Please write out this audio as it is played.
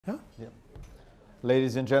Yeah. Yeah.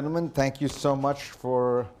 Ladies and gentlemen, thank you so much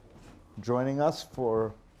for joining us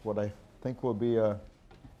for what I think will be a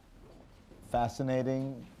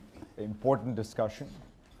fascinating, important discussion.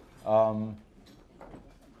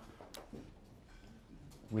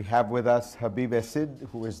 We have with us Habib Essid,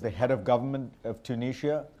 who is the head of government of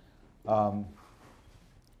Tunisia. One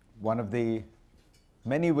of the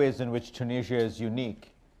many ways in which Tunisia is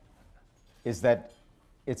unique is that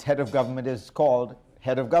its head of government is called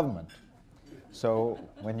head of government. So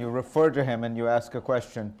when you refer to him and you ask a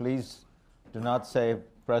question, please do not say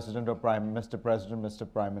President or Mr. President,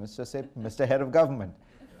 Mr. Prime Minister, say Mr. Head of Government.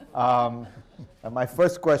 And my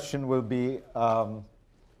first question will be, we're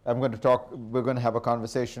going to have a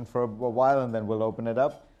conversation for a while and then we'll open it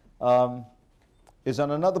up, is on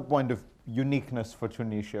another point of uniqueness for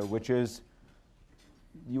Tunisia, which is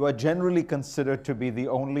you are generally considered to be the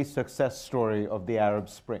only success story of the Arab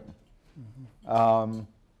Spring. Mm-hmm.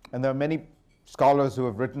 And there are many scholars who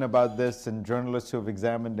have written about this and journalists who have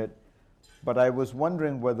examined it. But I was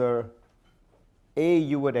wondering whether, A,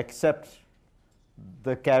 you would accept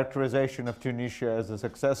the characterization of Tunisia as a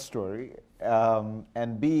success story,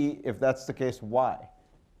 and B, if that's the case, why?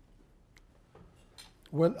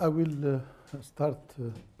 Well, I will start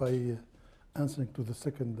by answering to the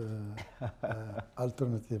second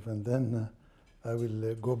alternative, and then I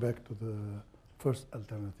will go back to the first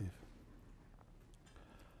alternative.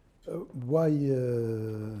 Why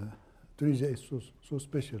Tunisia is so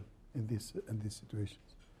special in these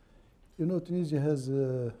situations? You know, Tunisia has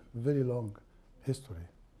a very long history.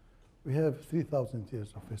 We have 3,000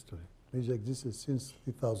 years of history. Tunisia existed since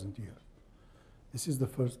 3,000 years. This is the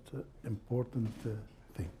first important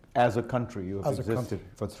thing. As a country, you have existed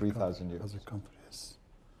for 3,000 years. As a country, yes.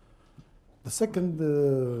 The second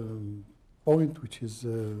point, which is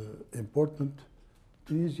important,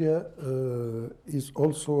 Tunisia is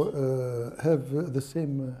also have the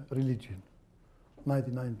same religion.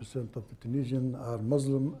 99% of the Tunisians are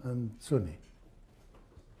Muslim and Sunni.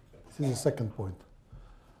 This is the second point.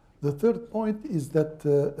 The third point is that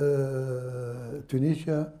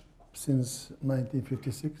Tunisia, since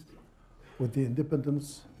 1956, with the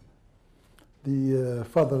independence, the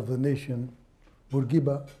father of the nation,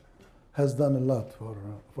 Bourguiba, has done a lot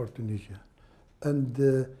for Tunisia. And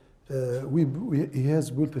he has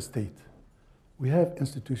built a state. We have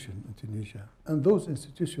institutions in Tunisia. And those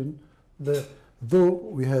institutions, though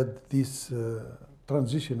we had this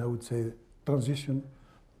transition, I would say,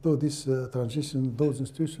 though this transition, those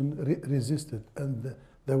institutions resisted and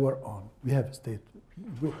they were on. We have a state.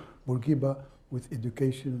 Bourguiba, with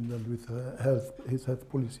education and with his health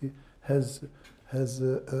policy, has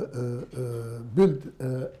built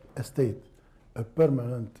a state, a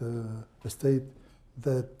permanent state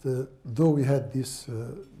that though we had this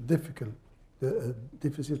difficult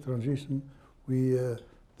transition, the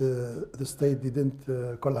state didn't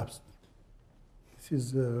collapse. This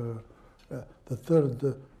is the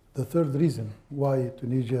third reason why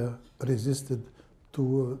Tunisia resisted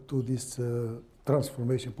to this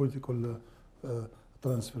transformation, political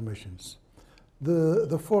transformations.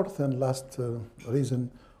 The fourth and last reason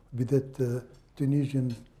would be that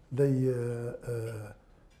Tunisians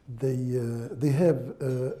they have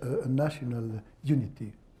a national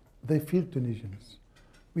unity. They feel Tunisians.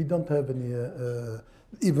 We don't have any,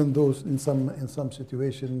 even though in some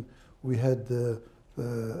situation we had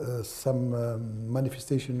some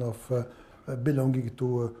manifestation of belonging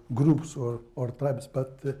to groups or tribes,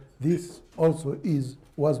 but this also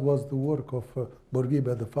was the work of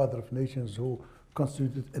Bourguiba, the father of nations, who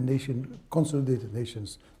consolidated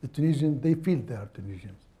nations. The Tunisians, they feel they are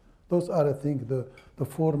Tunisians. Those are, I think, the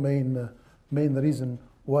four main reasons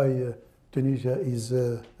why Tunisia is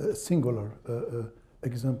a singular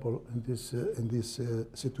example in these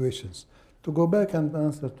situations. To go back and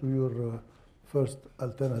answer to your first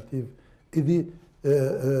alternative,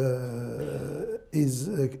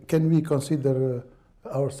 can we consider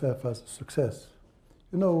ourselves as a success?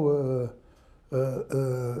 You know,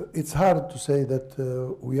 it's hard to say that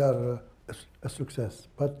we are a success,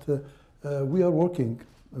 but we are working.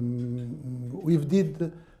 We've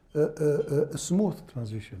did a smooth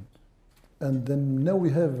transition, and then now we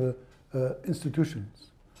have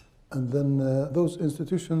institutions, and then those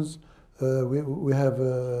institutions we have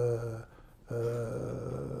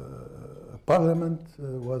parliament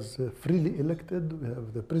was freely elected. We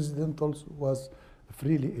have the president also was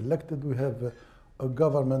freely elected. We have a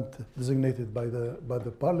government designated by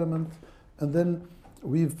the parliament, and then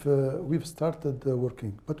we've started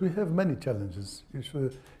working. But we have many challenges.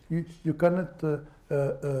 You cannot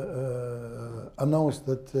announce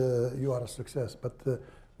that you are a success, but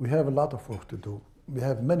we have a lot of work to do. we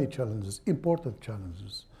have many challenges, important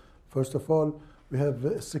challenges. First of all, we have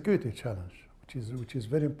a security challenge, which is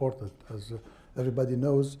very important. As everybody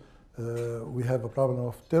knows, we have a problem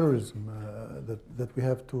of terrorism that we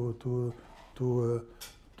have to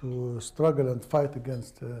struggle and fight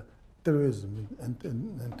against terrorism in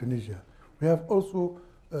Tunisia. We have also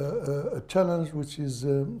a challenge which is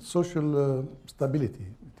social stability.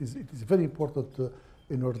 It is very important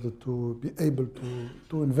in order to be able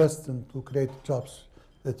to invest and to create jobs,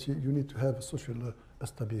 that you need to have social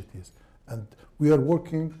stabilities. And we are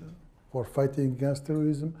working for fighting against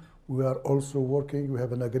terrorism. We are also working, we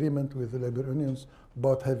have an agreement with the labor unions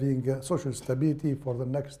about having social stability for the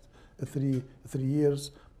next three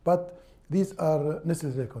years. But these are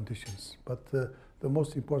necessary conditions. But the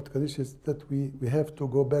most important condition is that we have to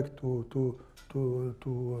go back to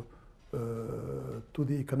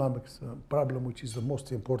the economics problem, which is the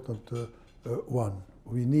most important one.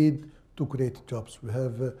 We need to create jobs. We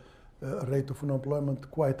have a rate of unemployment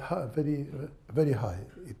quite high, very high.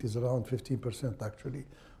 It is around 15% actually.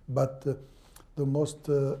 But the most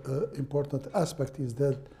important aspect is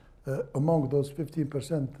that among those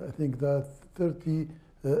 15%, I think that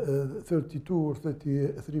 32 or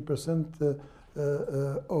 33%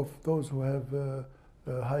 of those who have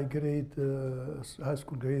high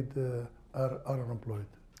school grade are unemployed.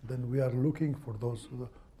 Then we are looking for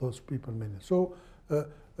those people mainly. So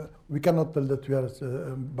we cannot tell that we are,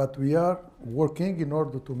 but we are working in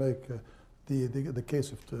order to make the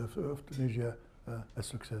case of Tunisia a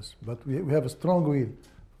success. But we have a strong will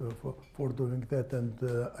for doing that, and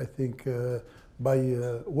I think by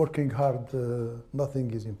working hard,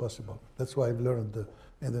 nothing is impossible. That's why I've learned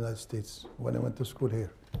in the United States when I went to school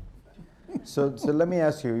here. So let me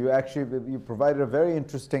ask you, you provided a very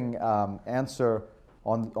interesting answer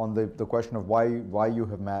on the question of why you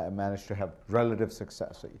have managed to have relative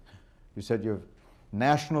success. You said you have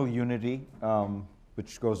national unity,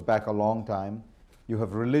 which goes back a long time. You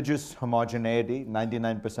have religious homogeneity,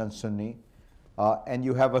 99% Sunni, and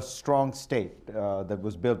you have a strong state that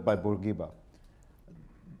was built by Bourguiba.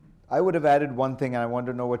 I would have added one thing, and I want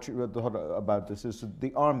to know what you thought about this, is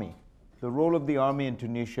the army. The role of the army in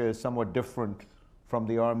Tunisia is somewhat different from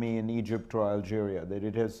the army in Egypt or Algeria, that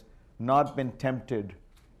it has not been tempted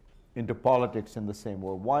into politics in the same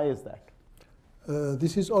way. Why is that?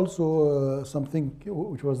 This is also something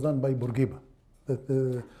which was done by Bourguiba. That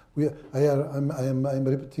I'm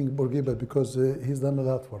repeating Bourguiba because he's done a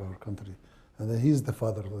lot for our country, and he's the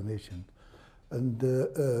father of the nation. And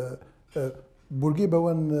Bourguiba,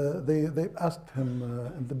 when they asked him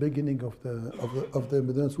in the beginning of the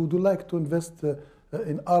independence, would you like to invest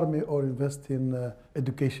in army or invest in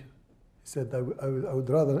education? He said, I would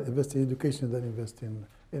rather invest in education than invest in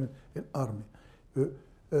army.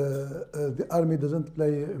 The army doesn't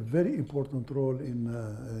play a very important role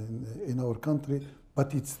in our country,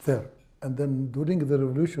 but it's there. And then during the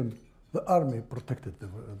revolution, the army protected the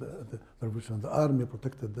revolution. The army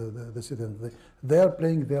protected the citizens. They are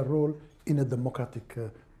playing their role in a democratic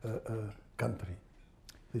country.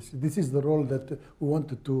 This is the role that we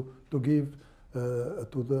wanted to give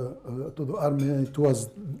to the army. It was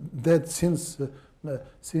that since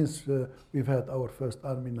we've had our first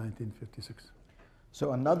army in 1956.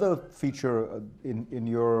 So another feature in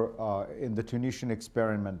the Tunisian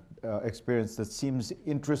experience that seems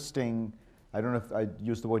interesting, I don't know if I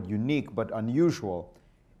use the word unique, but unusual,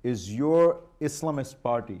 is your Islamist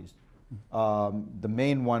parties, the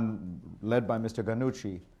main one led by Mr.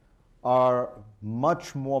 Ghannouchi, are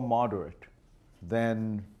much more moderate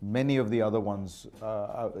than many of the other ones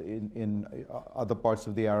in other parts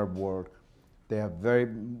of the Arab world. They have very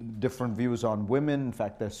different views on women. In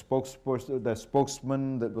fact, their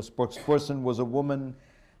spokesperson was a woman.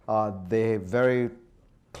 They very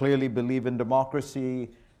clearly believe in democracy.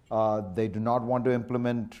 They do not want to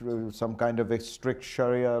implement some kind of a strict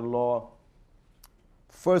Sharia law.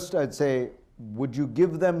 First, I'd say, would you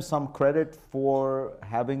give them some credit for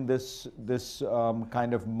having this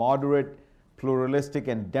kind of moderate, pluralistic,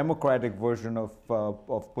 and democratic version of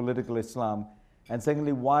political Islam? And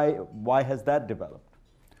secondly, why has that developed?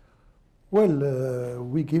 Well,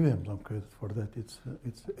 we give him some credit for that.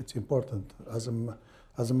 It's important. As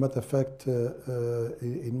a matter of fact,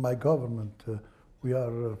 in my government, we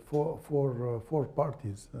are four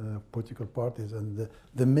parties, political parties, and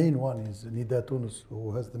the main one is Nida Tunis,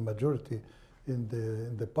 who has the majority in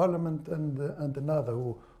the parliament, and another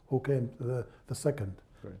who came the second.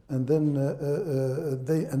 Right. And then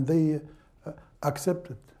they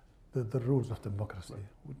accepted the rules of democracy,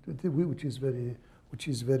 right, which is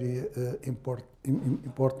very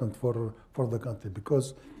important for the country,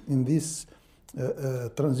 because in this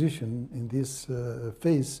transition in this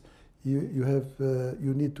phase,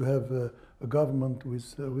 you need to have a government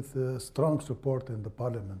with strong support in the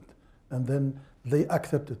parliament, and then they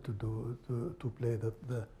accepted to play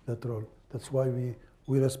that role. That's why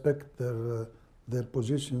we respect their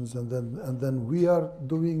positions, and then we are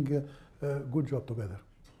doing a good job together.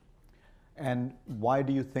 And why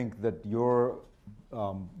do you think that your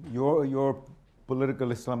political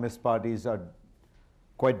Islamist parties are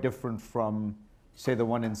quite different from, say, the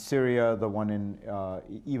one in Syria, the one in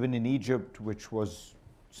even in Egypt, which was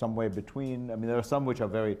somewhere between? I mean, there are some which are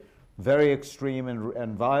very, very extreme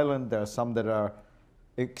and violent. There are some that are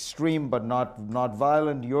extreme but not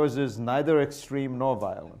violent. Yours is neither extreme nor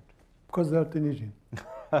violent. Because they are Tunisian.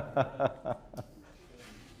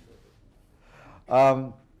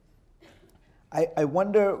 I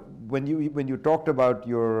wonder, when you talked about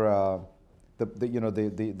your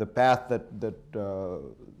the path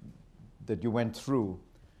that you went through,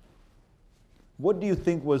 what do you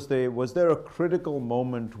think was there a critical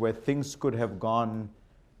moment where things could have gone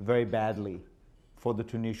very badly for the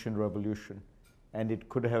Tunisian revolution, and it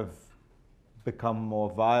could have become more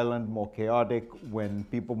violent, more chaotic, when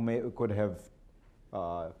people could have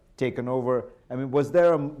taken over? I mean, was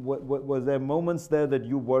there moments there that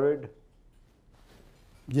you worried?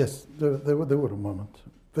 Yes, there were a moment,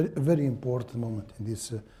 a very important moment in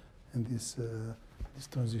this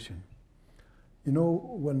transition. You know,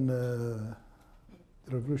 when the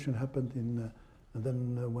revolution happened and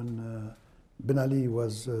then when Ben Ali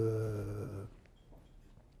was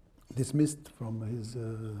dismissed from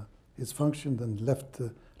his function and left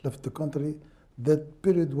the country, that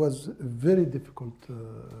period was a very difficult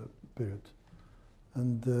period,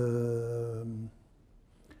 and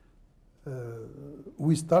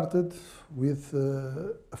we started with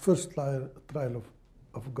a first trial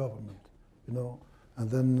of government, you know, and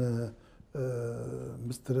then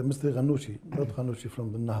Mr. Ghannouchi, not Ghannouchi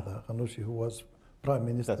from the Nahda, Ghannouchi, who was prime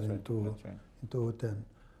minister in 2010,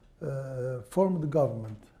 formed the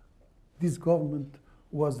government. This government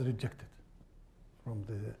was rejected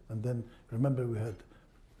and then remember we had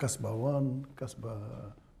Kasbah 1,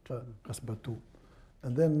 Kasbah 2.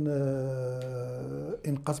 And then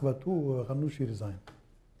in Kasbah 2, Ghannouchi resigned.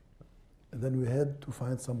 And then we had to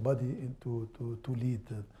find somebody to lead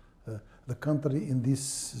the country in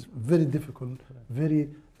this very difficult, very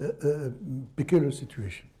peculiar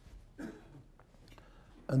situation.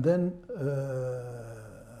 And then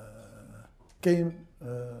came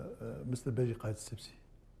Mr. Beji Qaid Sibsi.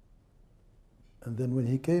 And then when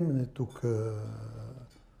he came and he took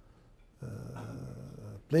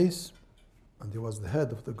place, and he was the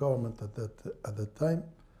head of the government at that time,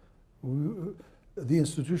 the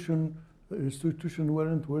institution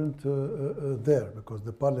weren't there, because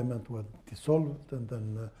the parliament was dissolved, and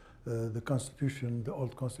then the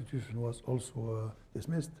old constitution was also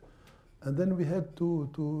dismissed, and then we had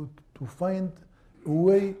to find a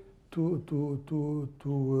way to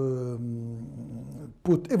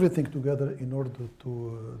put everything together in order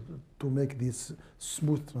to make this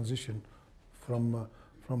smooth transition from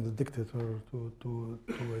the dictator to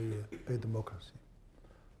a democracy.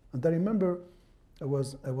 And I remember I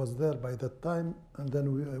was there by that time, and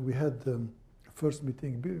then we had the first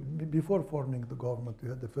meeting before forming the government. We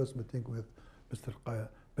had the first meeting with Mr.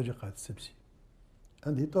 Beji Qaid Sibsi,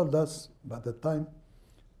 and he told us by that time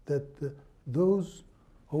that those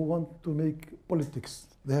who want to make politics,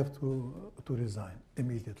 they have to resign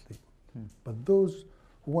immediately. But those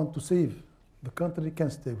who want to save the country can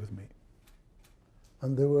stay with me.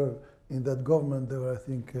 And there were, in that government, there were, I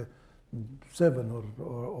think, 7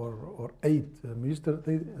 or 8 ministers.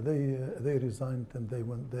 They resigned and they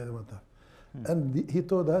went up. And he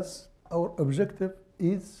told us our objective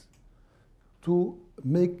is to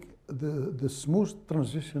make the smooth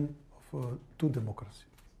transition to democracy.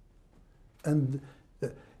 And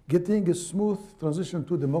getting a smooth transition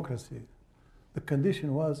to democracy, the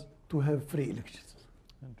condition was to have free elections.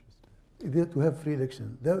 Interesting. To have free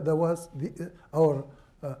elections. That was our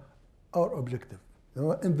objective. You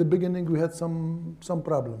know, in the beginning, we had some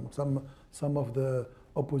problem. Some of the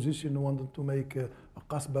opposition wanted to make a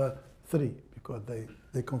Kasbah 3 because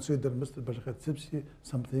they considered Mr. Beji Qaid Sibsi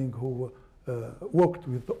something who worked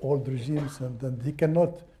with the old regimes, and then he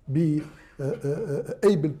cannot be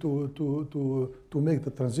able to make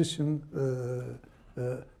the transition,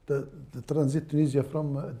 the transit Tunisia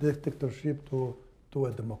from a dictatorship to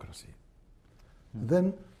a democracy.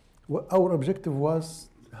 Then our objective was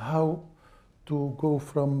how to go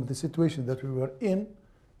from the situation that we were in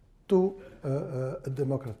to a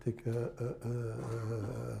democratic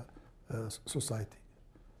society.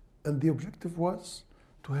 And the objective was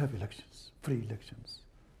to have elections, free elections.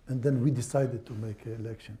 And then we decided to make an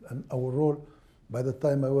election. And our role, by the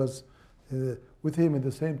time I was with him in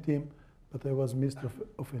the same team, but I was Minister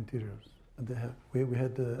of Interiors. And we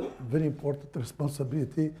had a very important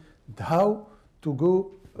responsibility how to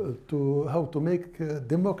go how to make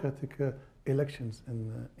democratic elections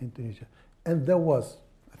in Tunisia. And there was,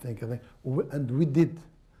 I think, and we did,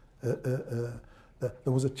 there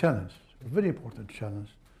was a challenge, a very important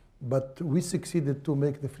challenge, but we succeeded to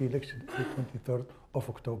make the free election the 23rd of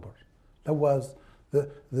October. That was the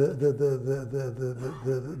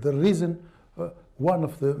reason, one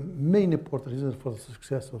of the main important reasons for the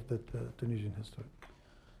success of that Tunisian history.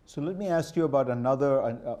 So let me ask you about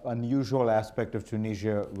another unusual aspect of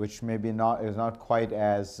Tunisia, which maybe is not quite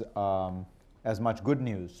as much good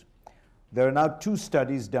news. There are now 2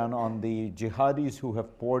 studies done on the jihadis who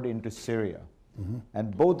have poured into Syria. Mm-hmm.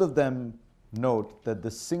 And both of them note that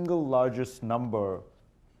the single largest number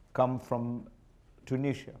come from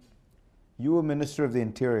Tunisia. You were Minister of the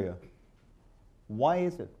Interior. Why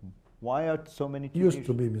is it? Why are so many Tunisians? Used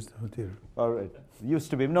to be Mr. Interior. All right, used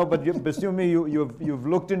to be. No, but assume me, you've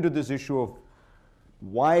looked into this issue of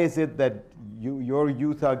why is it that your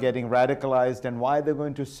youth are getting radicalized and why they're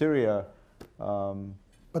going to Syria?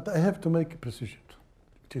 But I have to make a precision,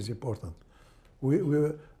 which is important.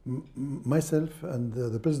 Myself and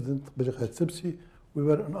the President, Belghad Sibsi, we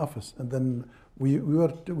were in office, and then we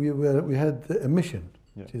had a mission,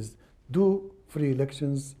 yeah, which is do free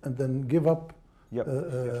elections and then give up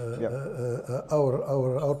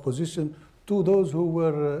our position to those who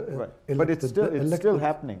were elected. But it's still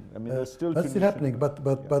happening. I mean, there's still. That's still happening. But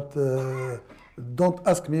don't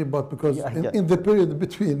ask me about, because in the period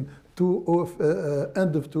between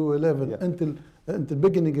end of 2011 until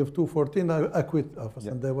beginning of 2014, I quit office,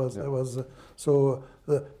 and there was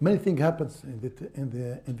many things happens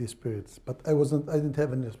in these periods. But I didn't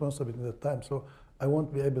have any responsibility at that time, so I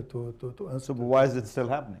won't be able to answer. So why is it still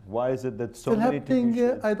happening? Why is it that so many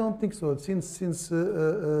happening? I don't think so. Since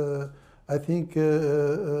I think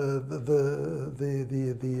the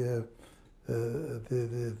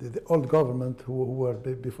old government who were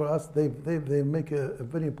before us, they make a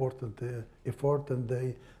very important effort, and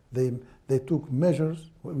they took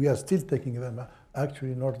measures. We are still taking them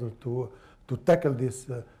actually in order to tackle these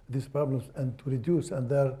problems and to reduce, and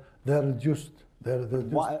they're reduced. They're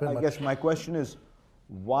reduced. Why, I guess my question is,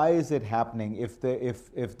 why is it happening? If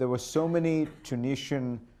there were so many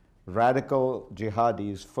Tunisian radical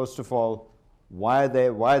jihadis, first of all, why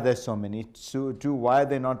are there so many? Two, why are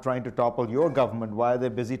they not trying to topple your government? Why are they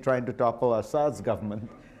busy trying to topple Assad's government?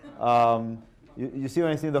 You see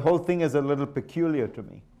what I see? The whole thing is a little peculiar to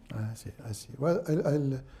me. I see. Well,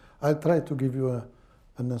 I'll try to give you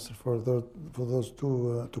an answer for those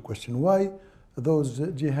two questions. Why those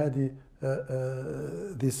jihadi,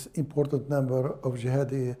 this important number of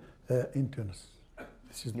jihadi in Tunis?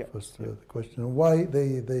 This is the first question. Why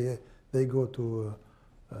they go to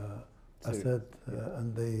Assad,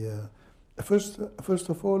 and they first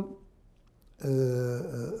of all,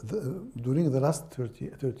 during the last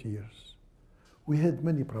 30 years, we had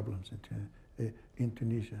many problems in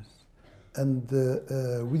Tunisia, and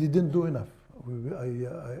we didn't do enough.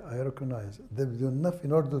 I recognize they did enough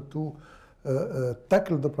in order to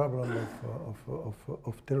tackle the problem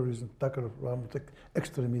of terrorism, tackle the problem of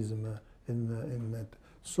extremism in that.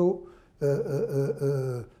 So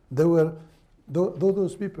there were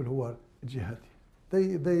those people who are jihadi.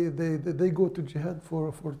 They go to jihad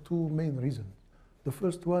for 2 main reasons. The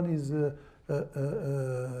first one is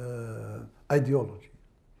ideology.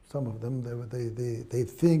 Some of them they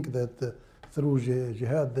think that through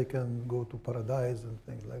jihad they can go to paradise and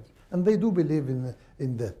things like that, and they do believe in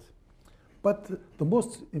that. But the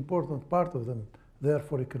most important part of them, they are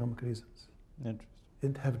for economic reasons. Interesting. They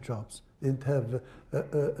didn't have jobs. They didn't have.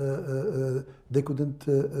 They couldn't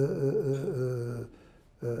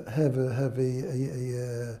have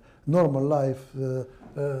a normal life.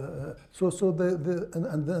 So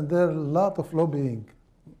and there are a lot of lobbying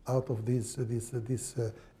out of this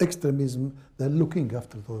extremism. They're looking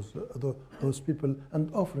after those people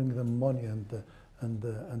and offering them money and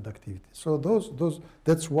activity. So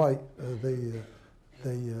that's why they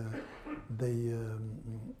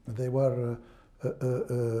were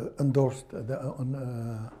endorsed they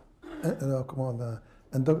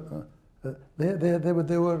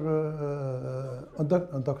were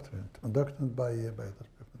indoctrinated by other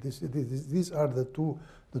people. These are the two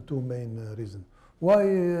main reasons why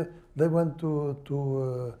they went to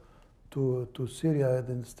Syria and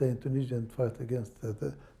then stay in Tunisia and fight against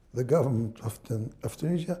the government of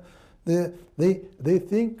Tunisia. They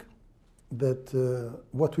think that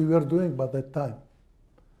what we were doing by that time,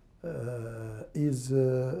 is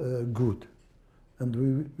good, and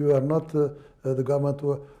we are not the government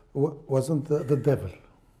wasn't the devil.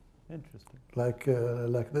 Interesting. Like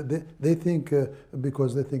they think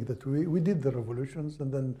because they think that we did the revolutions,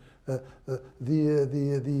 and then the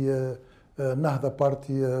Nahda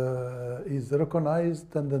party is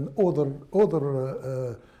recognized, and then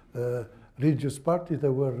other religious parties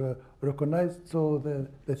that were recognized. So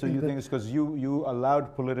they So you think it's because you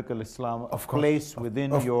allowed political Islam a Of course. place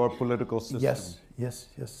within your political system? Yes,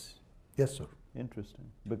 sir. Interesting.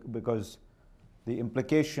 Because the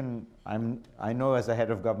implication, I know as a head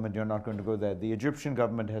of government you're not going to go there. The Egyptian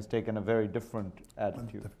government has taken a very different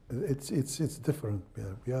attitude. It's different.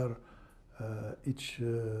 We are each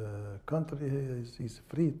country is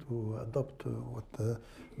free to adopt what.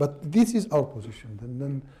 But this is our position. And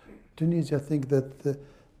then Tunisia think that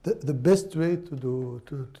the best way to do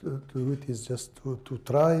it is just to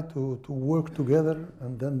try to work together,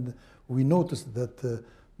 and then we noticed that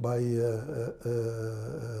by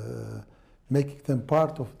making them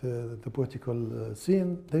part of the political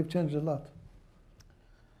scene, they've changed a lot.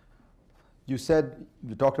 You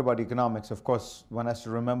talked about economics. Of course, one has to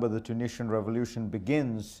remember the Tunisian revolution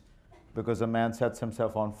begins because a man sets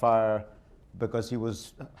himself on fire because he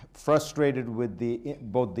was frustrated with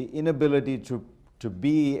both the inability to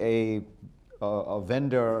be a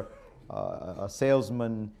vendor, a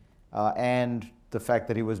salesman, and the fact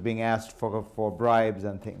that he was being asked for bribes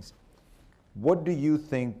and things. What do you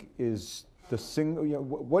think is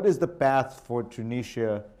what is the path for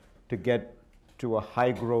Tunisia to get to a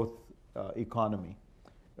high growth economy?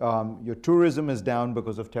 Your tourism is down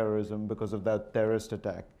because of terrorism, because of that terrorist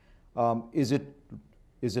attack. Is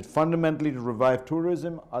it fundamentally to revive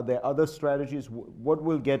tourism? Are there other strategies? What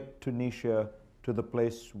will get Tunisia to the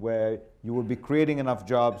place where you will be creating enough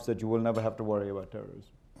jobs that you will never have to worry about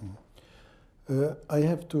terrorism? I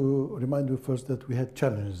have to remind you first that we had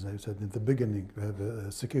challenges. I said in the beginning, we have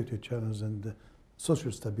a security challenge and a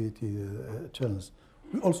social stability challenge.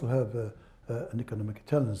 We also have an economic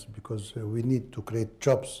challenge because we need to create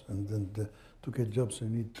jobs, and then to create jobs we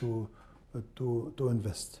need to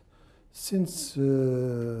invest. Since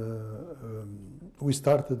we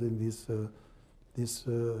started in this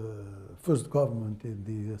first government in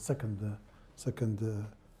the second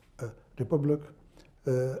republic,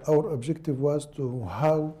 our objective was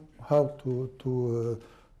how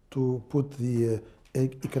to put the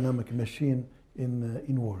economic machine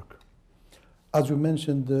in work. As we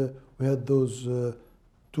mentioned, we had those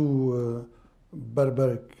two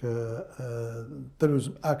barbaric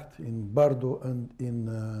terrorism act in Bardo and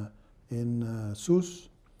in Sousse.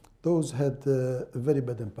 Those had a very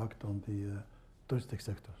bad impact on the touristic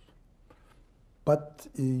sector. But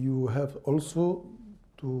you have also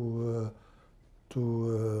to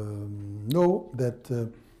know that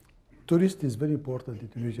tourist is very important in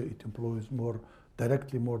Tunisia. It employs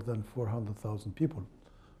directly more than 400,000 people.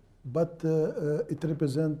 But it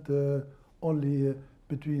represents only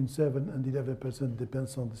between 7 and 11%,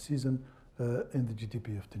 depends on the season, in the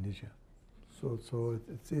GDP of Tunisia. So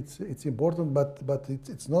it's important, but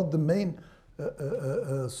it's not the main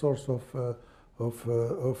source of wealth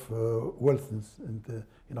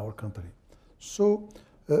in our country. So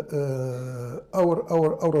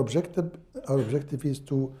our objective is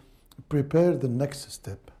to prepare the next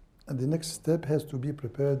step, and the next step has to be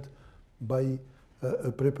prepared by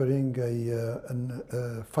preparing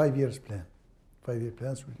a 5 years plan. 5 year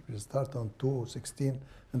plans will start on 2016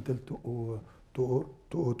 until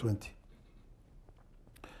 2020.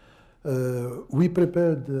 We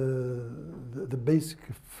prepared the basic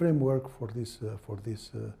framework for this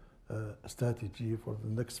strategy, for the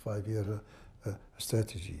next 5 year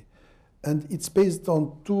strategy, and it's based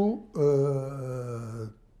on two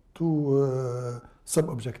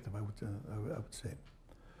sub-objectives. I would say.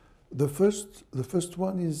 The first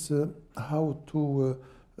one is how to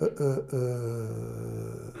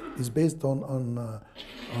is based on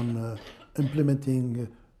implementing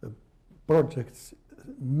projects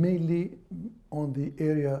mainly on the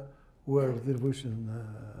area where the revolution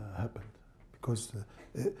happened, because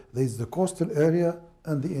there is the coastal area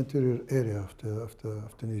and the interior area of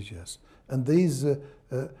Tunisia, and there is a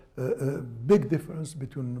big difference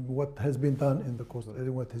between what has been done in the coastal area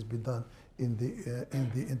and what has been done in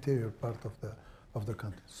the interior part of the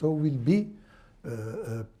country. So we'll be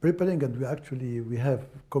preparing, and we have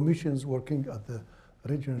commissions working at the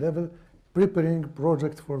regional level, preparing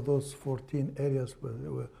projects for those 14 areas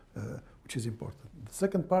which is important. The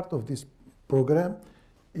second part of this program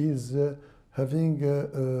is having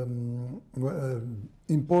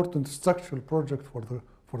important structural project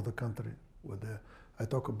for the country. I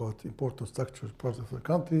talk about important structural parts of the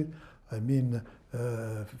country. I mean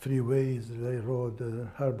freeways, railroad,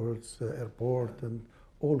 harbors, airport, and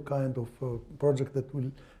all kind of projects that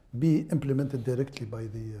will be implemented directly by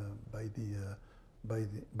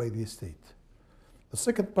the state. The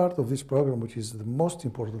second part of this program, which is the most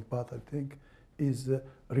important part, I think, is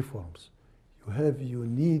reforms. You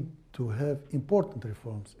need to have important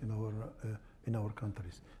reforms in our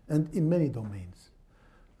countries and in many domains.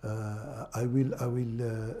 I will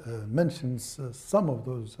mention some of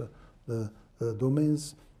those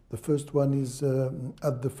domains. The first one is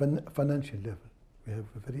at the financial level. We have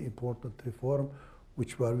a very important reform,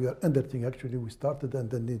 which we are undertaking. Actually, we started, and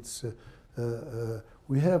then it's.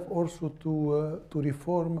 We have also to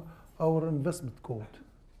reform our investment code.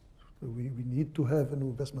 We need to have an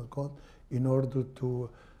investment code in order to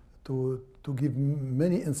give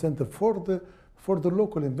many incentives for the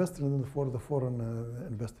local investor and for the foreign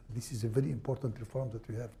investor. This is a very important reform that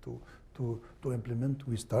we have to implement.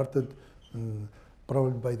 We started.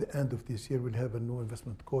 Probably by the end of this year, we'll have a new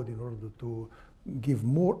investment code in order to give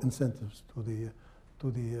more incentives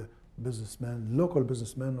to the businessman, local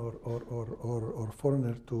businessman or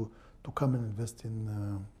foreigner to come and invest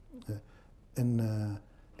in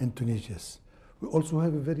Tunisia. We also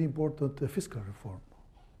have a very important fiscal reform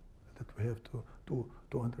that we have to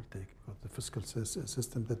undertake, because the fiscal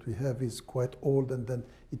system that we have is quite old, and then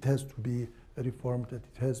it has to be reformed. That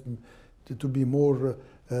it has to be more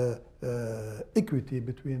equity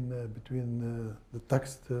between the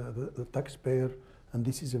taxpayer, and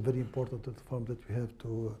this is a very important reform that we have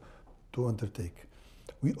to undertake.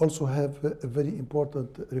 We also have a very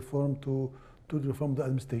important reform to reform the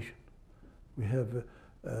administration. We have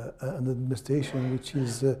an administration which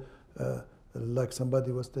is like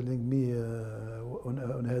somebody was telling me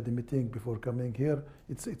when I had a meeting before coming here.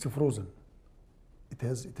 It's frozen. It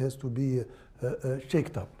has to be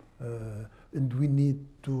shaked up, and we need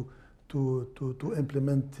to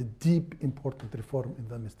implement a deep, important reform in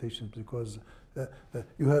the administration, because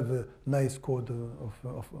you have a nice code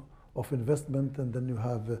of investment, and then you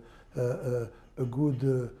have a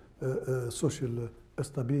good social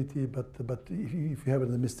stability. But if you have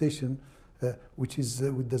an administration which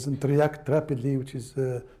doesn't react rapidly, which is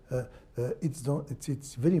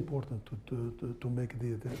it's very important to make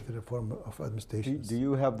the reform of administration. Do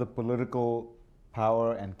you have the political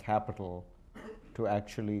power and capital to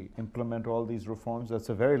actually implement all these reforms? That's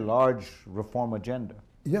a very large reform agenda.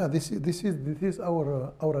 Yeah, this is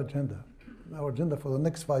our agenda. Our agenda for the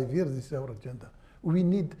next 5 years. This is our agenda. We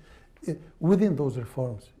need, within those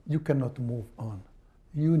reforms, you cannot move on.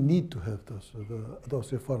 You need to have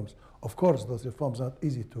those reforms. Of course, those reforms are not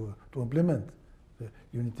easy to implement.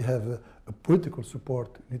 You need to have a political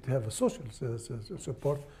support. You need to have a social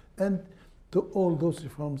support, and all those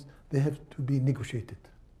reforms, they have to be negotiated.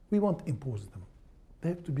 We won't impose them. They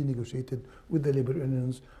have to be negotiated with the labor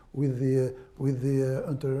unions, with the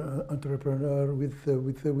entrepreneur, with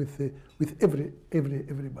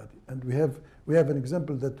everybody. And we have an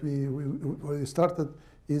example that we started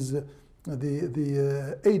is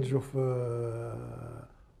the age of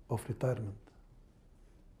retirement.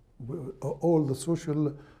 All the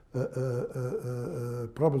social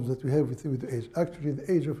problems that we have with age. Actually,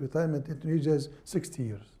 the age of retirement in Tunisia is 60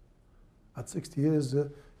 years. At 60 years,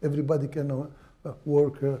 everybody can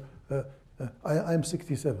work. I'm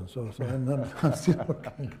 67, so I'm still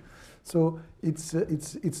working. So it's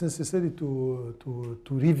necessary to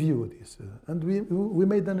review this, and we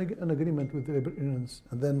made an agreement with the labor unions,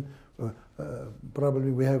 and then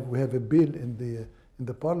probably we have a bill in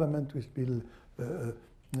the parliament which will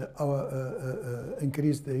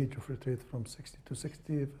increase the age of retirement from 60 to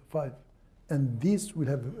 65, and this will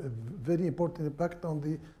have a very important impact on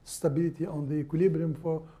the stability, on the equilibrium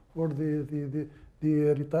for the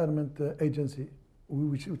retirement agency,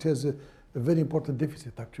 which has a very important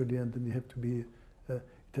deficit actually, and then it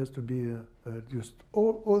has to be reduced.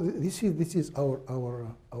 This is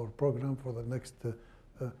our program for the next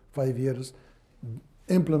 5 years,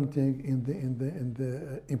 implementing in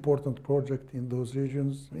the important project in those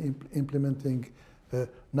regions, implementing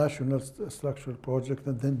national structural project,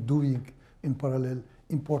 and then doing in parallel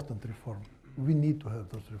important reform. We need to have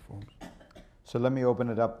those reforms. So let me open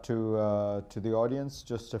it up to the audience.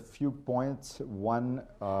 Just a few points. One,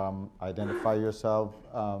 identify yourself.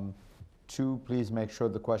 Two, please make sure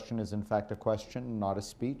the question is in fact a question, not a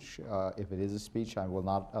speech. If it is a speech, I will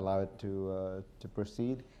not allow it to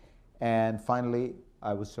proceed. And finally,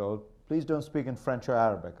 I was told, please don't speak in French or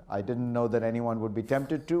Arabic. I didn't know that anyone would be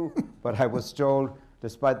tempted to, but I was told,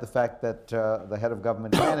 despite the fact that the head of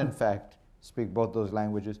government can in fact speak both those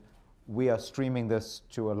languages, we are streaming this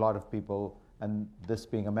to a lot of people And this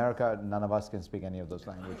being America, none of us can speak any of those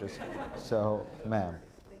languages. So, ma'am.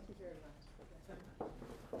 Thank you very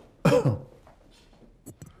much.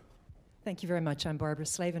 Thank you very much. I'm Barbara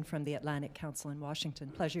Slavin from the Atlantic Council in Washington.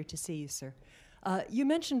 Pleasure to see you, sir. You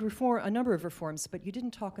mentioned a number of reforms, but you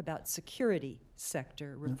didn't talk about security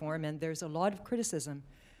sector reform, and there's a lot of criticism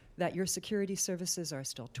that your security services are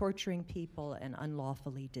still torturing people and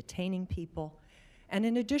unlawfully detaining people. And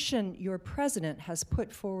in addition, your president has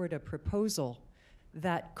put forward a proposal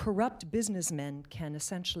that corrupt businessmen can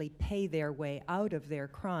essentially pay their way out of their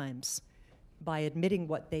crimes by admitting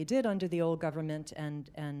what they did under the old government and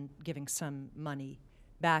giving some money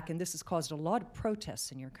back. And this has caused a lot of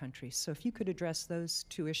protests in your country. So if you could address those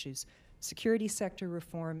two issues, security sector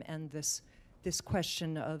reform and this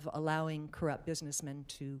question of allowing corrupt businessmen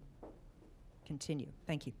to continue.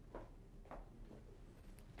 Thank you.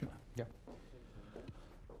 Yeah.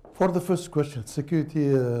 For the first question,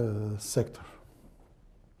 security sector.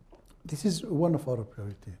 This is one of our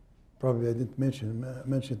priority. Probably I didn't mention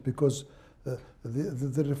it because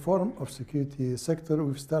the reform of security sector,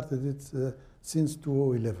 we've started it since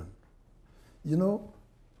 2011. You know,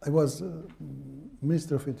 I was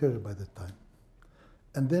Minister of Interior by that time.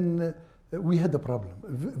 And then we had a problem,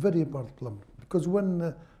 a very important problem, because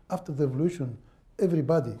when, after the revolution,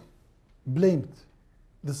 everybody blamed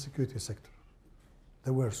the security sector.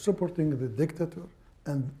 They were supporting the dictator,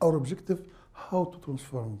 and our objective, how to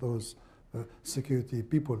transform those security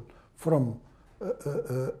people from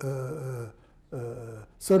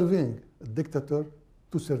serving a dictator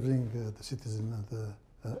to serving the citizen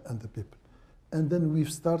and the people. And then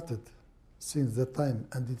we've started since that time,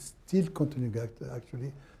 and it's still continuing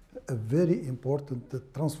actually, a very important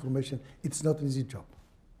transformation. It's not an easy job.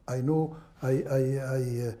 I know I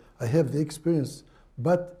have the experience,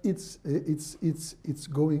 but it's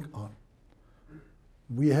going on.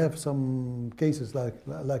 We have some cases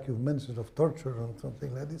like you mentioned of torture or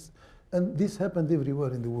something like this, and this happened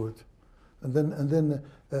everywhere in the world. And then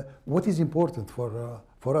what is important for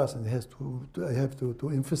us, and I have to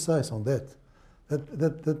emphasize on that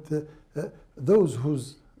those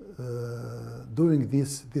who's doing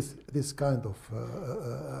this kind of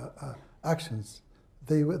actions,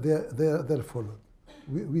 they're followed.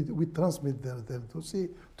 We transmit their dossier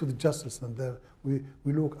to the justice, and we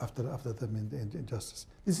look after them in justice.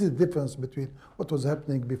 This is the difference between what was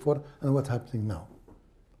happening before and what's happening now.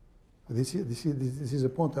 This is a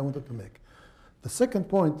point I wanted to make. The second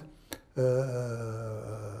point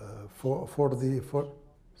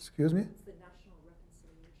excuse me. It's the national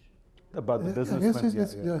reconciliation. About the businessmen.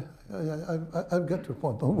 Yes. I've got your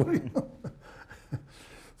point. Don't worry.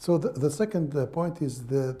 So the second point is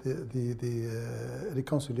the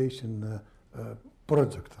reconciliation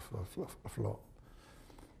project of law.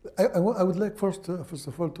 I would like first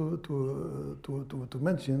of all to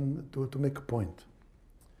mention, to make a point.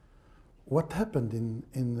 What happened in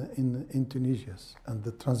Tunisia and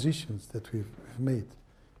the transitions that we've made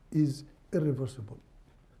is irreversible.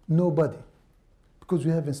 Nobody, because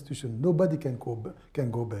we have institutions, nobody can go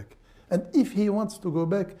back. And if he wants to go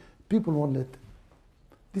back, people won't let him.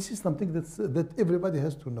 This is something that everybody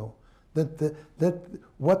has to know, that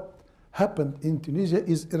what happened in Tunisia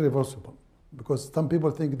is irreversible, because some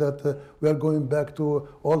people think that we are going back to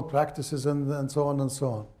old practices and so on and so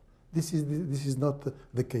on. This is not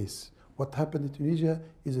the case. What happened in Tunisia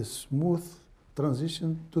is a smooth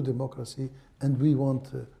transition to democracy, and we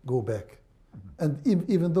won't go back. And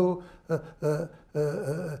even though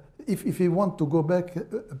if we want to go back,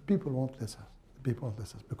 people won't let us. People won't let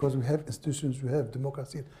us, because we have institutions, we have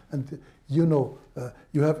democracy, and you know,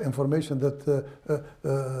 you have information that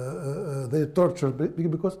they torture,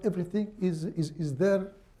 because everything is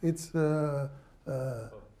there. It's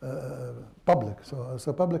public,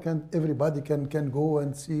 so public, and everybody can go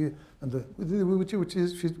and see, and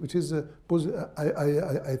which is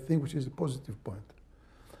I think which is a positive point.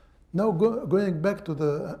 Now going back to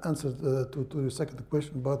the answer to the second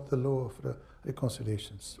question about the law of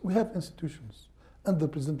reconciliations, we have institutions, and the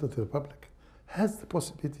President of the Republic has the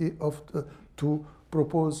possibility of to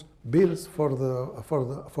propose bills for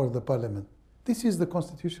the Parliament. This is the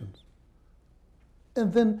Constitution,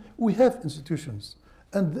 and then we have institutions.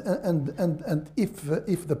 And if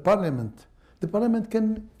the Parliament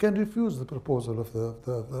can refuse the proposal of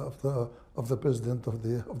the President of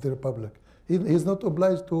the Republic. He is not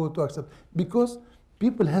obliged to accept, because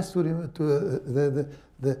people has they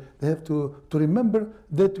have to remember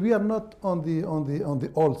that we are not on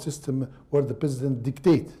the old system where the President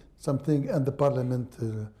dictates something and the Parliament.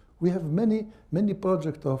 We have many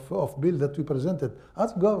projects of bill that we presented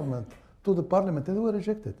as government to the Parliament, and they were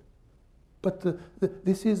rejected. But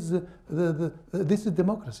this is this is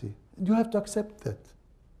democracy. You have to accept that.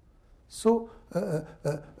 So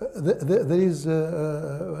there is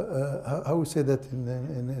how we say that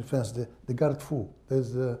in France, the garde-fou.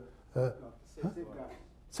 There's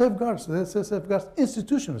safeguards. There's safeguards,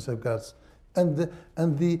 institutional safeguards, and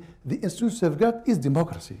the institutional safeguard is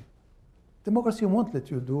democracy. Democracy won't let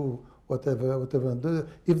you do whatever.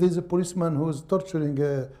 If there's a policeman who's torturing,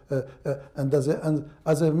 and as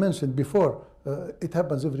I mentioned before, it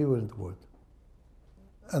happens everywhere in the world.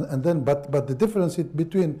 And then, but the difference is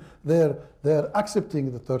between they're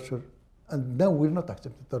accepting the torture, and now we're not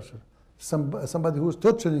accepting torture. Somebody who's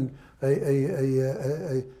torturing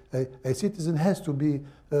a citizen has to be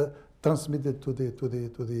transmitted to the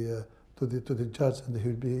judge, and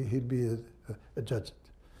he'll be judged.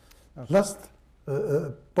 Okay. Last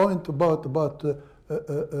point about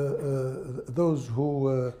those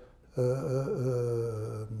who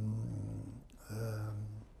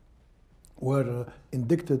were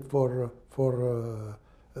indicted for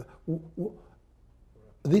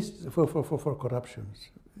corruptions.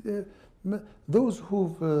 Those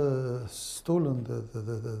who've stolen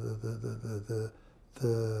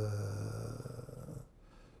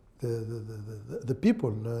the people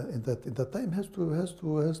in that time has to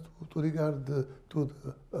regard to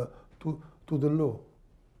the law,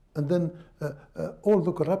 and then all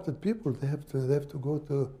the corrupted people they have to go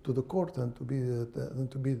to the court and to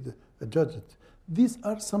be judged. These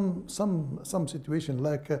are some situations,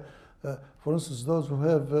 like for instance, those who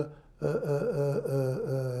have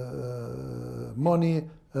money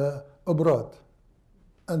abroad,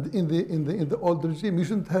 and in the old regime you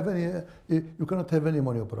shouldn't have any, you cannot have any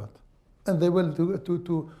money abroad, and they will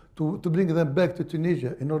to bring them back to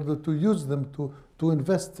Tunisia in order to use them to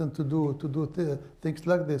invest and to do things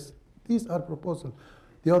like this. These are proposals.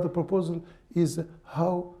 The other proposal is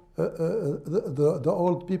how the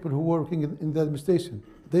old people who are working in the administration,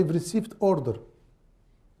 they've received order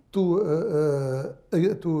to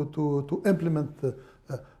implement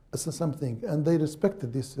something, and they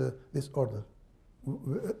respected this order.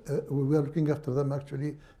 We are looking after them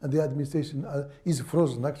actually, and the administration is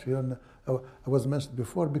frozen actually. And I was mentioned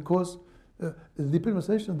before, because the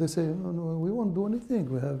administration, they say no, we won't do anything.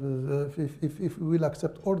 We have if we will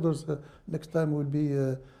accept orders, next time will be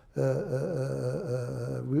they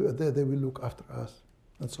will look after us,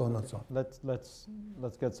 and so on and so on. Let's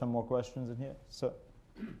get some more questions in here. So,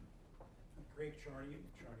 Craig Charney,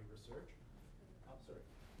 Charney Research. I'm sorry,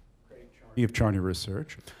 Craig Charney of Charney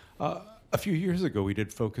Research. A few years ago, we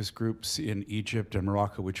did focus groups in Egypt and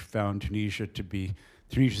Morocco, which found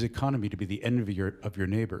Tunisia's economy to be the envy of your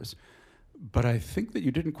neighbors. But I think that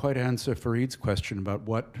you didn't quite answer Fareed's question about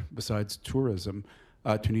what, besides tourism,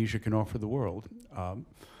 Tunisia can offer the world.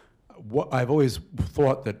 I've always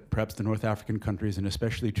thought that perhaps the North African countries, and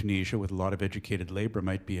especially Tunisia, with a lot of educated labor,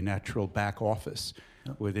 might be a natural back office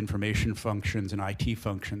with information functions and IT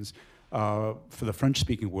functions for the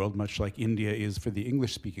French-speaking world, much like India is for the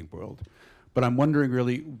English-speaking world. But I'm wondering,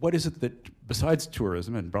 really, what is it that, besides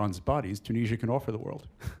tourism and bronze bodies, Tunisia can offer the world?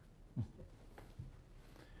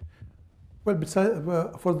 Well,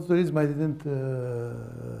 for the tourism, I didn't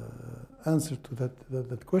answer to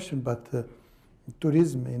that question, but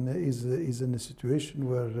tourism is in a situation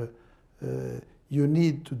where you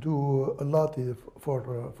need to do a lot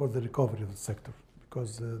for the recovery of the sector,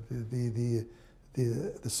 because the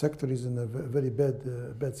sector is in a very bad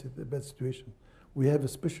situation. We have a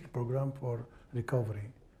special program for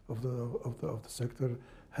recovery of the sector,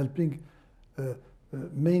 helping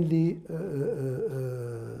mainly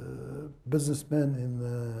businessmen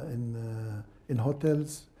in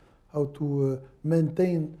hotels how to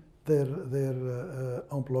maintain their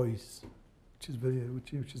employees,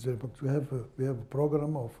 which is very important. We have a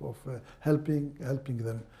program of helping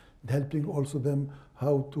them, helping also them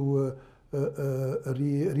how to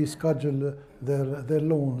reschedule their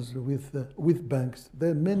loans with banks.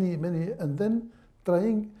 There are many, and then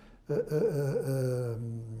trying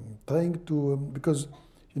to, because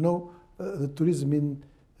the tourism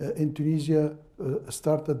in Tunisia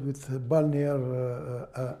started with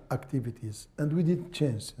balnear activities, and we didn't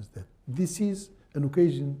change since then. This is an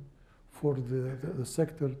occasion for the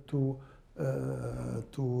sector to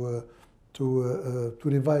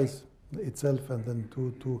revise itself, and then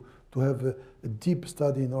to have a deep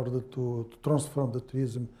study in order to transform the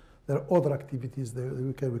tourism. There are other activities that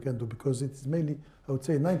we can do, because it's mainly, I would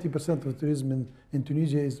say, 90% of tourism in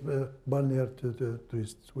Tunisia is balnear to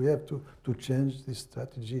tourists. We have to change this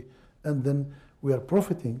strategy, and then we are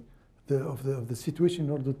profiting of the situation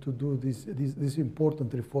in order to do this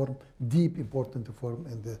important reform, deep important reform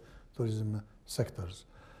in the tourism sectors.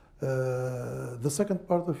 The second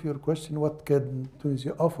part of your question, what can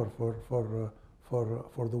Tunisia offer for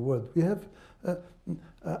the world? We have,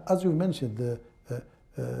 as you mentioned,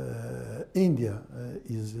 India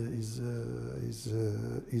is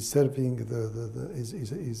serving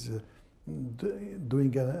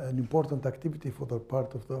doing an important activity for the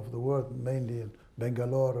part of the world, mainly in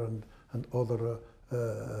Bangalore and other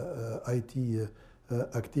IT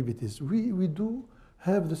activities. We do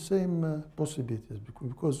have the same possibilities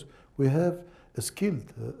because we have a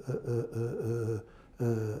skilled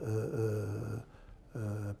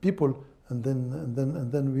people, and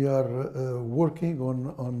then we are working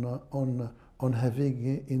on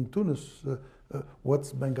having in Tunis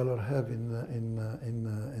what's Bangalore have in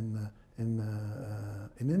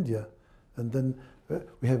India, and then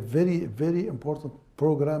we have very important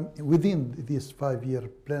program within this 5-year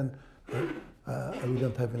plan. We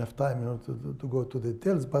don't have enough time, to go to the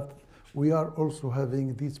details, but we are also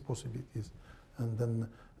having these possibilities, and then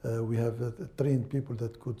we have trained people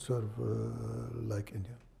that could serve like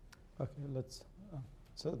India. Okay, let's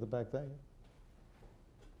so at the back there.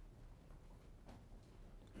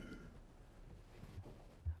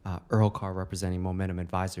 Earl Carr, representing Momentum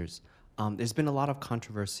Advisors. There's been a lot of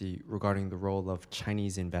controversy regarding the role of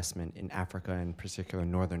Chinese investment in Africa, in particular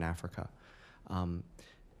Northern Africa.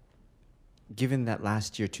 Given that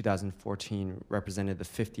last year, 2014, represented the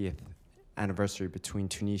 50th anniversary between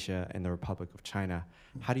Tunisia and the Republic of China,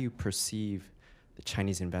 how do you perceive the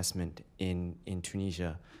Chinese investment in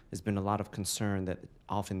Tunisia? There's been a lot of concern that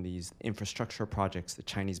often these infrastructure projects, the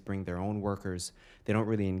Chinese bring their own workers, they don't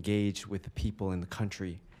really engage with the people in the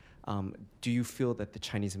country. Do you feel that the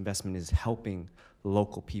Chinese investment is helping the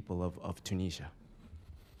local people of Tunisia?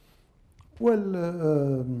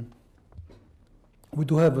 Well, we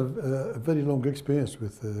do have a very long experience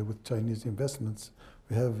with Chinese investments.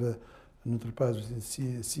 We have an enterprise with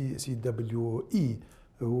CWE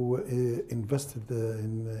who invested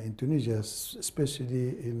in Tunisia,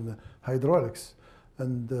 especially in hydraulics.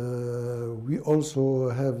 And we also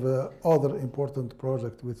have other important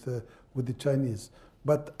projects with the Chinese.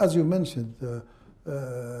 But as you mentioned,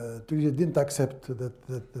 Tunisia didn't accept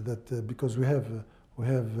that because we have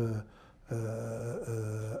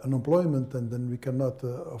unemployment, and then we cannot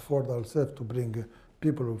afford ourselves to bring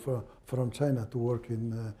people from China to work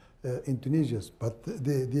in Tunisia. But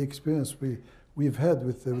the experience we've had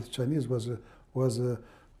with Chinese was a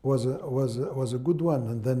good one,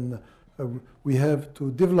 and then we have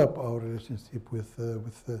to develop our relationship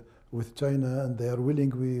with China, and they are willing.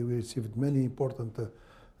 We received many important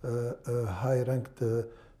high-ranked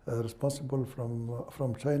responsible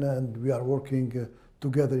from China, and we are working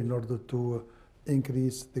together in order to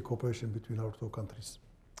increase the cooperation between our two countries.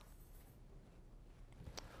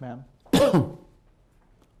 Ma'am.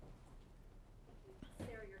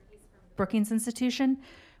 Brookings Institution.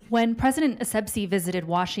 When President Essebsi visited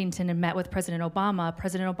Washington and met with President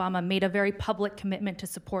Obama made a very public commitment to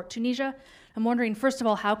support Tunisia. I'm wondering, first of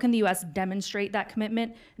all, how can the U.S. demonstrate that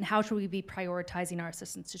commitment, and how should we be prioritizing our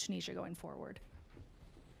assistance to Tunisia going forward?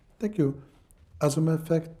 Thank you. As a matter of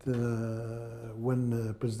fact,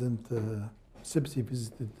 when President Essebsi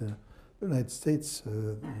visited the United States,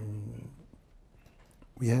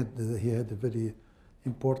 he had a very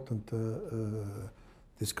important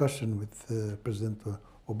discussion with President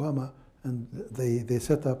Obama, and they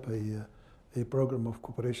set up a program of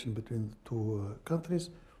cooperation between the two countries.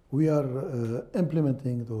 We are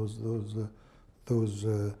implementing those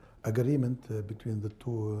agreements between the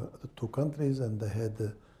two countries, and I had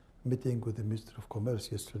a meeting with the Minister of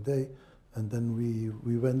Commerce yesterday, and then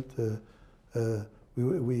we went.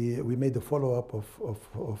 We made a follow-up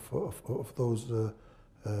of those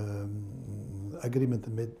agreement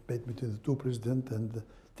made between the two presidents, and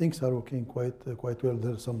things are working quite well.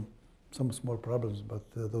 There are some small problems, but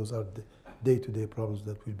those are the day-to-day problems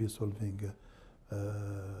that we'll be solving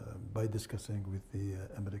by discussing with the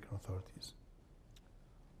American authorities.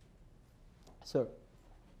 Sir.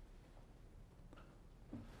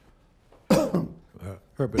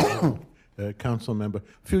 Herbert, council member.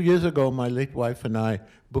 A few years ago, my late wife and I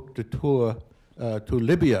booked a tour to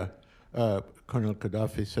Libya. Colonel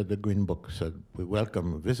Gaddafi said, the Green Book said, we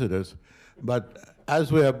welcome visitors. But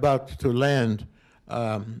as we're about to land,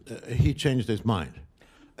 he changed his mind,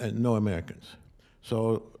 and no Americans.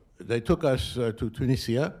 So they took us to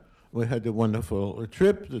Tunisia. We had a wonderful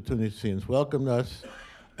trip. The Tunisians welcomed us,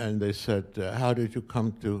 and they said, how did you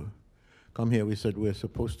come here? We said, we're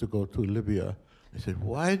supposed to go to Libya. They said,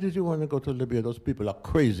 why did you want to go to Libya? Those people are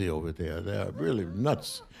crazy over there. They are really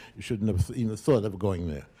nuts. You shouldn't have even thought of going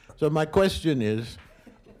there. So my question is,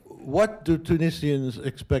 what do Tunisians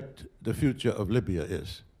expect the future of Libya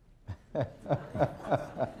is?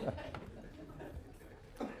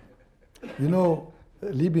 You know,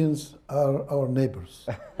 Libyans are our neighbors.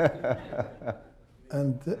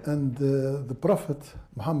 and the Prophet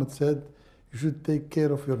Muhammad said, you should take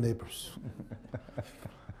care of your neighbors.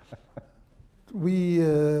 We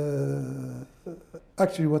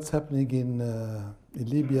actually, what's happening in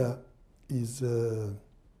Libya is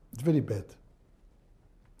very bad,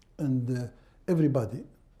 and everybody,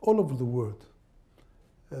 all over the world,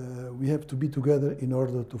 we have to be together in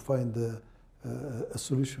order to find a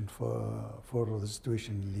solution for the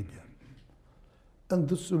situation in Libya. And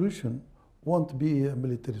the solution won't be a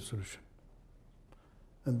military solution.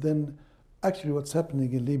 And then, actually, what's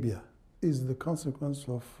happening in Libya is the consequence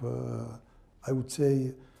of I would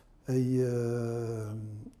say,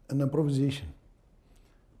 an improvisation,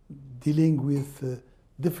 dealing with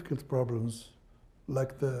difficult problems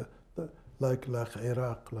like like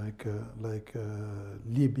Iraq, like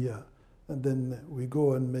Libya, and then we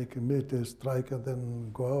go and make a military strike, and then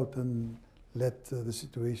go out and let the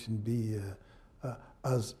situation be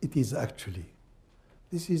as it is actually.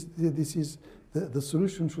 The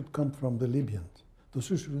solution should come from the Libyans. The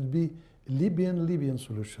solution would be Libyan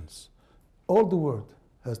solutions. All the world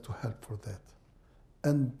has to help for that.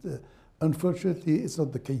 And unfortunately, it's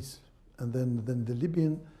not the case. And then the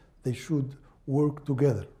Libyan, they should work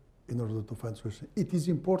together in order to find solutions. It is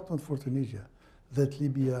important for Tunisia that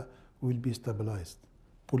Libya will be stabilized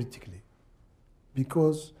politically,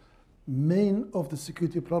 because main of the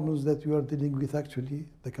security problems that we are dealing with, actually,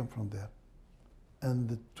 they come from there. And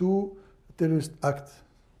the two terrorist acts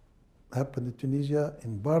happened in Tunisia,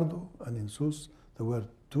 in Bardo and in Sousse. There were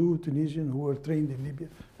two Tunisians who were trained in Libya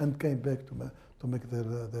and came back to make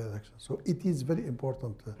their action. So it is very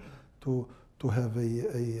important to have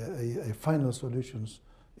a final solutions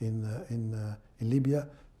in Libya.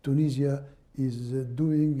 Tunisia is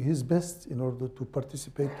doing his best in order to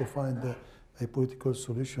participate to find a political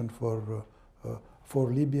solution for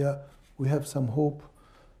Libya. We have some hope,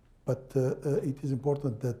 but it is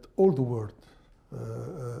important that all the world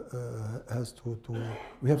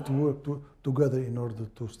we have to work together in order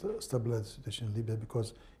to stabilize the situation in Libya,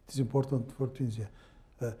 because it is important for Tunisia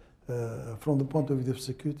from the point of view of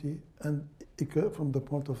security and from the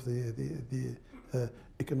point of the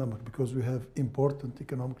economic, because we have important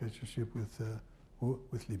economic relationship with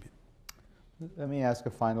Libya. Let me ask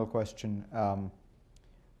a final question.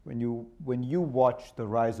 When you watch the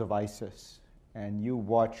rise of ISIS and you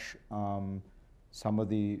watch some of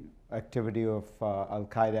the activity of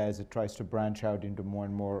Al-Qaeda as it tries to branch out into more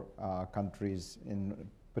and more countries,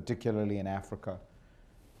 particularly in Africa,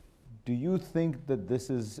 do you think that this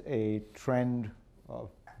is a trend of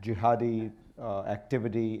jihadi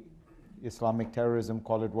activity, Islamic terrorism,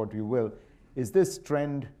 call it what you will? Is this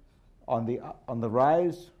trend on the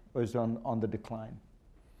rise, or is it on the decline?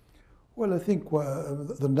 Well, I think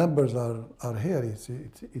the numbers are here.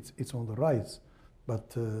 It's on the rise,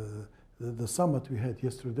 but the summit we had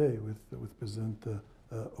yesterday with President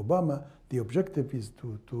Obama, the objective is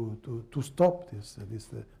to stop this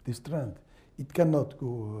trend. It cannot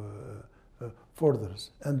go further,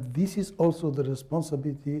 and this is also the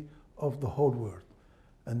responsibility of the whole world.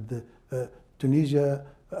 And Tunisia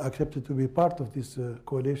accepted to be part of this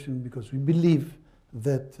coalition because we believe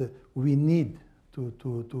that we need to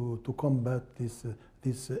combat this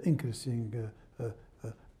increasing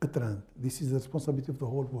trend. This is the responsibility of the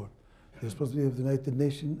whole world, the responsibility of the United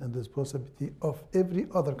Nations, and the responsibility of every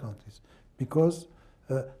other countries, because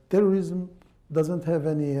terrorism doesn't have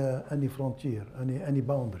any frontier, any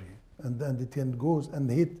boundary, and it can go and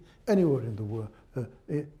hit anywhere in the world,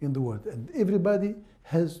 and everybody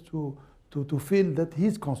has to feel that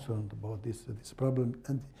he's concerned about this problem,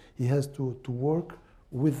 and he has to work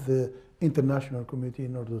with the international community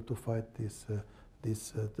in order to fight to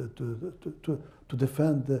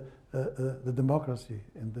defend the democracy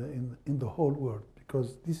in the whole world,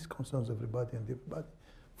 because this concerns everybody, and everybody.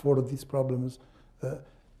 For these problems,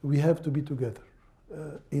 we have to be together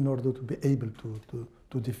in order to be able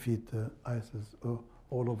to defeat ISIS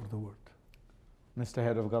all over the world. Mr.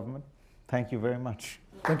 Head of Government, thank you very much.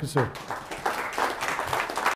 Thank you, sir.